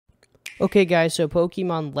Okay, guys, so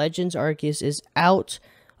Pokemon Legends Arceus is out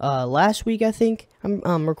last week, I think.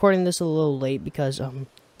 I'm recording this a little late because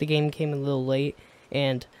the game came a little late,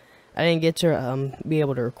 and I didn't get to be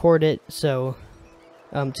able to record it. So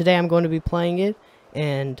today I'm going to be playing it,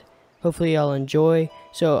 and hopefully y'all enjoy.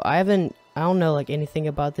 So I don't know like anything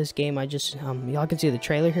about this game. I just y'all can see the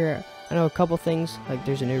trailer here. I know a couple things, like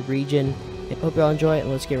there's a new region. I hope y'all enjoy it,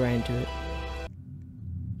 and let's get right into it.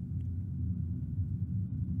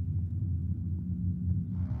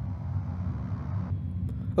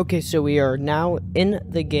 Okay, so we are now in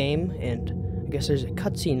the game, and I guess there's a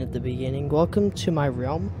cutscene at the beginning. Welcome to my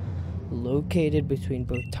realm, located between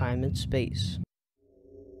both time and space.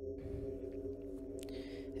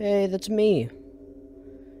 Hey, that's me.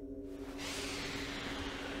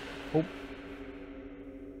 Oh.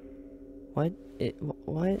 What?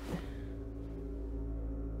 What?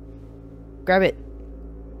 Grab it.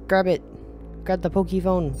 Grab it. Grab the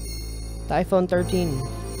Pokephone. The iPhone 13.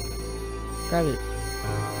 Grab it.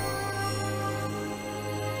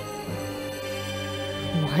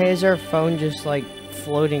 Why is our phone just like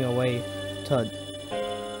floating away? Tud.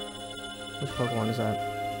 Which Pokemon is that?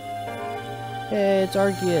 Hey, it's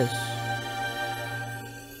Arceus.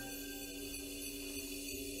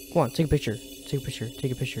 Come on, take a picture. Take a picture.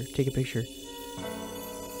 Take a picture. Take a picture.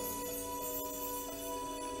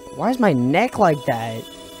 Why is my neck like that?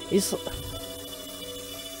 It's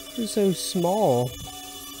so small.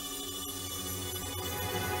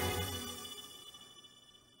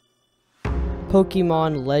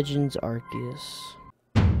 Pokemon Legends Arceus.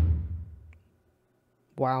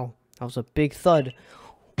 Wow, that was a big thud.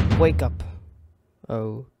 Wake up.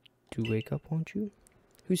 Oh, do wake up, won't you?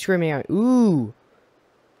 Who's screaming out? Ooh!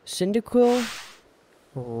 Cyndaquil,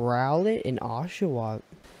 Rowlet, and Oshawott.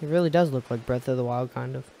 It really does look like Breath of the Wild,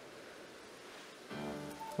 kind of.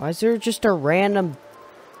 Why is there just a random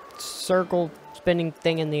circle spinning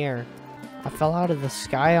thing in the air? I fell out of the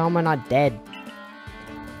sky. How am I not dead?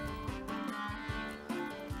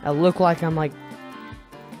 I look like I'm like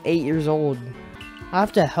 8 years old. I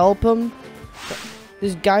have to help him.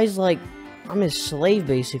 This guy's like, I'm his slave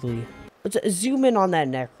basically. Let's zoom in on that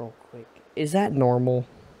neck real quick. Is that normal?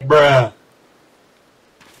 Bruh.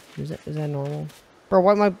 Is that normal? Bro,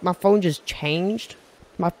 what, my phone just changed?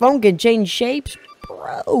 My phone can change shapes?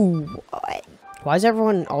 Bro, what? Why does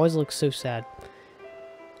everyone always look so sad?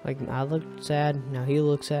 Like, I look sad, now he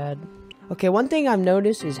looks sad. Okay, one thing I've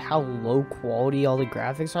noticed is how low quality all the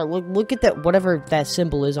graphics are. Look at that, whatever that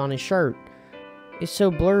symbol is on his shirt. It's so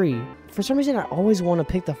blurry. For some reason, I always want to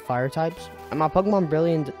pick the fire types. My Pokemon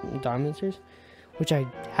Brilliant Diamond series, which I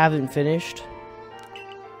haven't finished.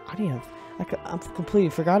 I completely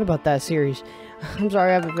forgot about that series. I'm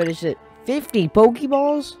sorry I haven't finished it. 50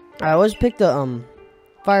 Pokeballs? I always pick the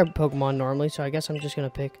fire Pokemon normally, so I guess I'm just gonna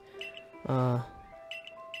pick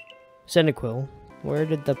Cyndaquil. Where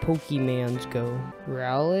did the Pokemans go?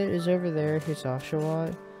 Rowlet is over there. Here's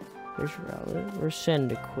Oshawott. There's Rowlet. Where's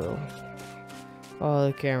Cyndaquil? Oh,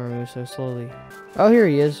 the camera moves so slowly. Oh, here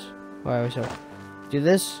he is. Alright, so do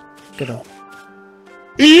this. Good one.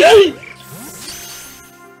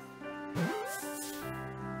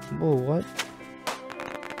 Whoa, what?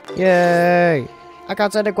 Yay! I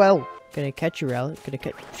got Cyndaquil. Gonna catch you, Rowlet. Gonna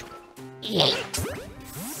catch you.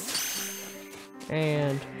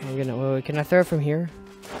 And I'm gonna wait, can I throw it from here?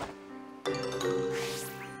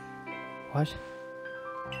 What?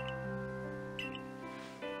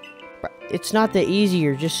 It's not that easy,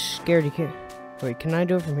 you're just scared to care. Wait, can I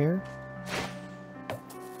do it from here?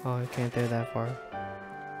 Oh, I can't throw that far.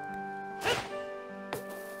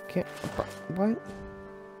 Can't. What?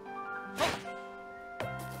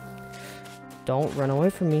 Don't run away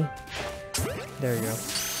from me. There you go.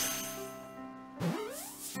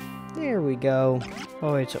 There we go.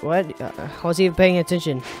 Oh wait, so what? I wasn't even paying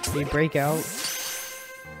attention. Did he break out?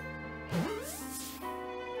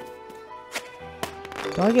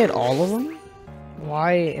 Do I get all of them?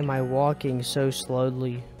 Why am I walking so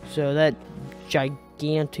slowly? So that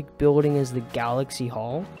gigantic building is the Galaxy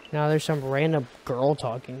Hall? Now there's some random girl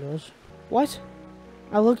talking to us. What?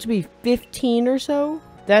 I look to be 15 or so?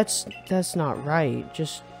 That's not right.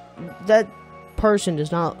 Just, that person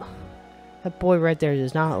does not... That boy right there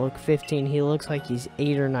does not look 15. He looks like he's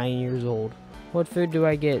 8 or 9 years old. What food do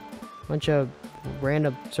I get? Bunch of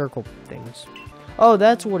random circle things. Oh,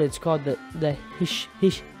 that's what it's called. The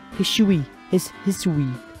Hisui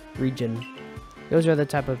region. Those are the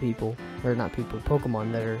type of people, or not people,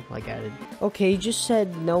 Pokemon that are like added. Okay, you just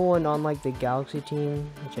said no one on like the Galaxy team,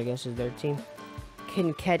 which I guess is their team,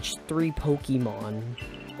 can catch 3 Pokemon.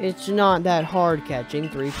 It's not that hard catching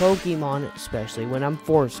 3 Pokemon, especially when I'm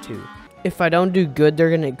forced to. If I don't do good,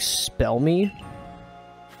 they're gonna expel me.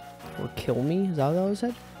 Or kill me, is that what I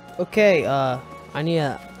said? Okay, I need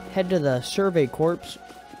to head to the survey corps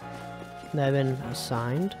that I've been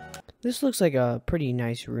assigned. This looks like a pretty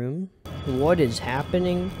nice room. What is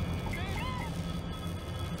happening?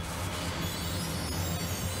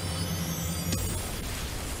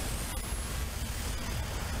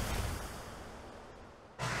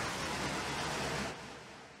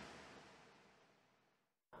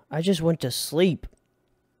 I just went to sleep.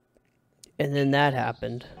 And then that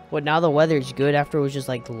happened. What, now the weather's good after it was just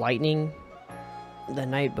like lightning the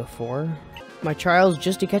night before? My trial's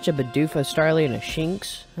just to catch a Bidoof, a Starly, and a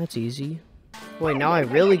Shinx. That's easy. Wait, now I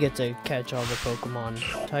really get to catch all the Pokemon.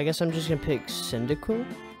 So I guess I'm just gonna pick Cyndaquil?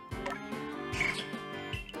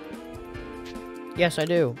 Yes, I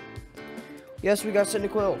do. Yes, we got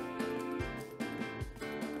Cyndaquil.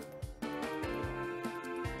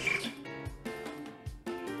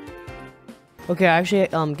 Okay, I actually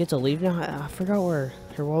get to leave now. I forgot where,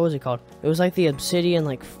 or what was it called? It was like the Obsidian,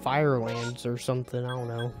 like Firelands or something. I don't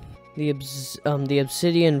know. The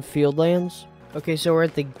Obsidian Fieldlands. Okay, so we're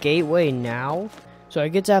at the gateway now. So I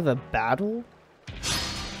get to have a battle.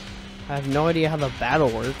 I have no idea how the battle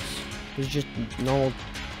works. It's just normal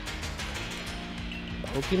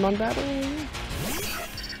Pokemon battle.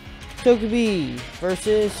 Togepi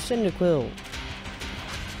versus Cyndaquil.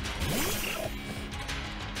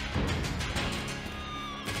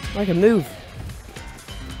 I can move.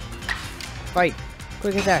 Fight.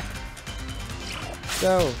 Quick attack.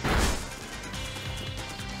 Go.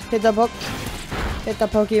 Hit the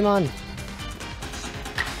Pokemon.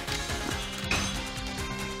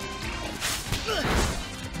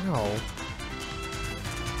 Ow.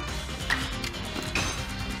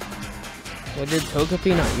 What, did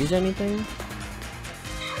Togepi not use anything?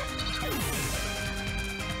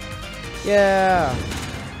 Yeah.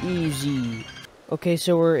 Easy. Okay,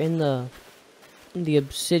 so we're in the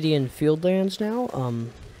Obsidian Fieldlands now.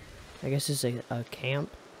 I guess it's a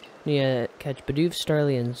camp. Need to catch Bidoof,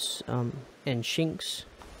 Starly, and Shinx.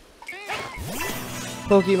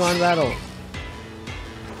 Pokemon battle.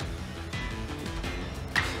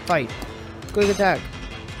 Fight. Quick attack.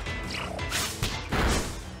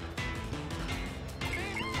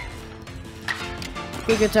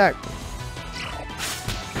 Quick attack.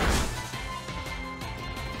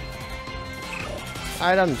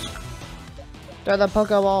 Items. Throw the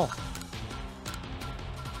Pokeball.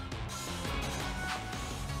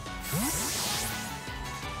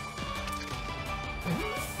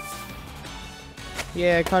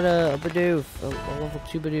 Yeah, I caught a Bidoof. A level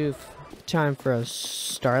 2 Bidoof. Time for a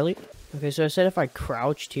Starly. Okay, so I said if I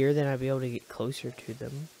crouched here, then I'd be able to get closer to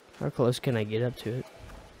them. How close can I get up to it?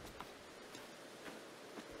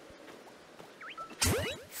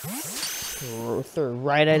 Throw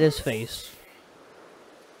right at his face.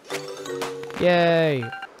 Yay!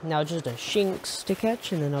 Now just a Shinx to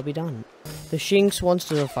catch, and then I'll be done. The Shinx wants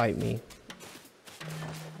to fight me.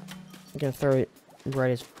 I'm gonna throw it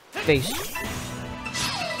right at his face.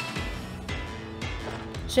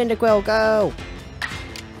 Cyndaquil, go!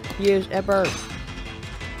 Use Ember.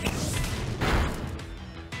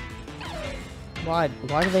 Why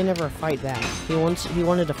do they never fight back? He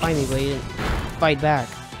wanted to fight me, but he didn't fight back.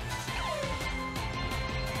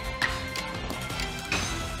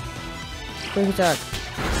 Quick attack.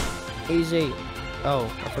 Easy. Oh,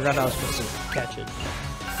 I forgot I was supposed to catch it.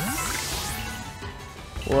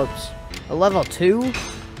 Whoops. A level 2?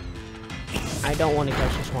 I don't want to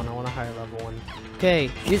catch this one. I want a higher level one.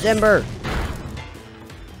 Okay, use Ember.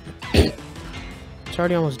 It's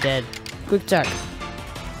already almost dead. Quick attack.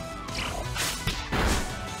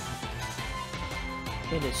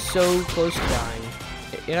 It is so close to dying.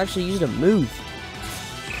 It actually used a move.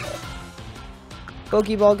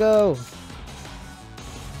 Pokeball, go!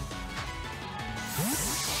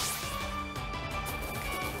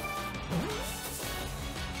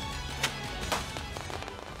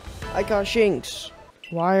 I caught Shinx.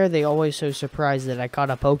 Why are they always so surprised that I caught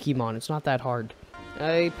a Pokemon? It's not that hard.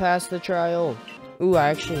 I passed the trial. Ooh, I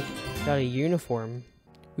actually got a uniform.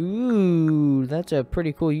 Ooh, that's a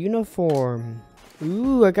pretty cool uniform.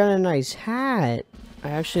 Ooh, I got a nice hat. I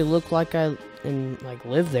actually look like I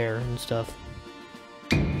live there and stuff.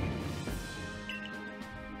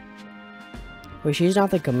 Wait, she's not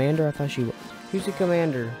the commander? I thought she was. Who's the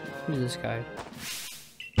commander? Who's this guy?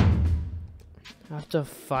 I have to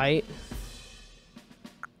fight.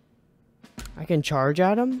 I can charge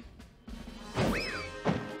at him?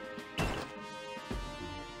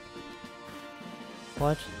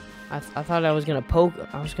 What? I thought I was gonna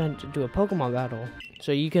do a Pokemon battle.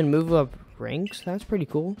 So you can move up ranks. That's pretty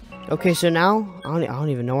cool. Okay, so now, I don't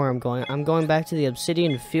even know where I'm going. I'm going back to the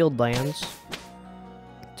Obsidian Fieldlands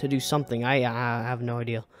to do something. I have no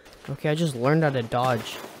idea. Okay, I just learned how to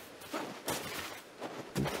dodge.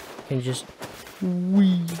 Can just...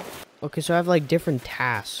 Whee. Okay, so I have like different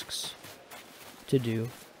tasks to do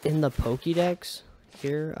in the Pokédex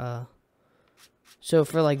here. So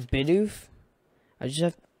for like Bidoof, I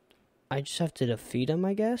just have to defeat him,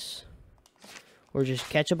 I guess, or just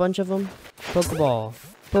catch a bunch of them. Pokeball,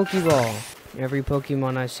 Pokeball. Every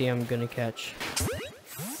Pokemon I see, I'm gonna catch.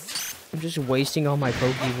 I'm just wasting all my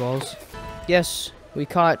Pokeballs. Yes, we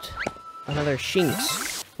caught another Shinx.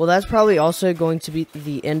 Well, that's probably also going to be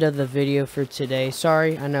the end of the video for today.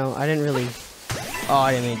 Sorry, I know, I didn't really... Oh,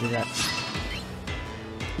 I didn't mean to do that.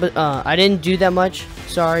 But, I didn't do that much,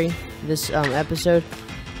 sorry, this, episode.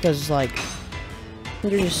 Because, like,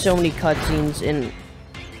 there's just so many cutscenes, and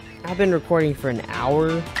I've been recording for an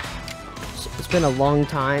hour. It's been a long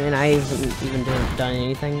time, and I haven't even done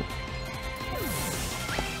anything.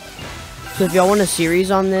 So if y'all want a series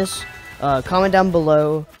on this, comment down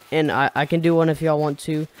below, and I can do one if y'all want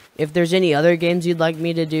to. If there's any other games you'd like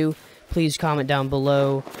me to do, please comment down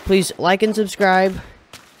below. Please like and subscribe,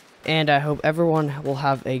 and I hope everyone will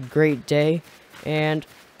have a great day, and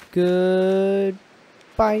goodbye.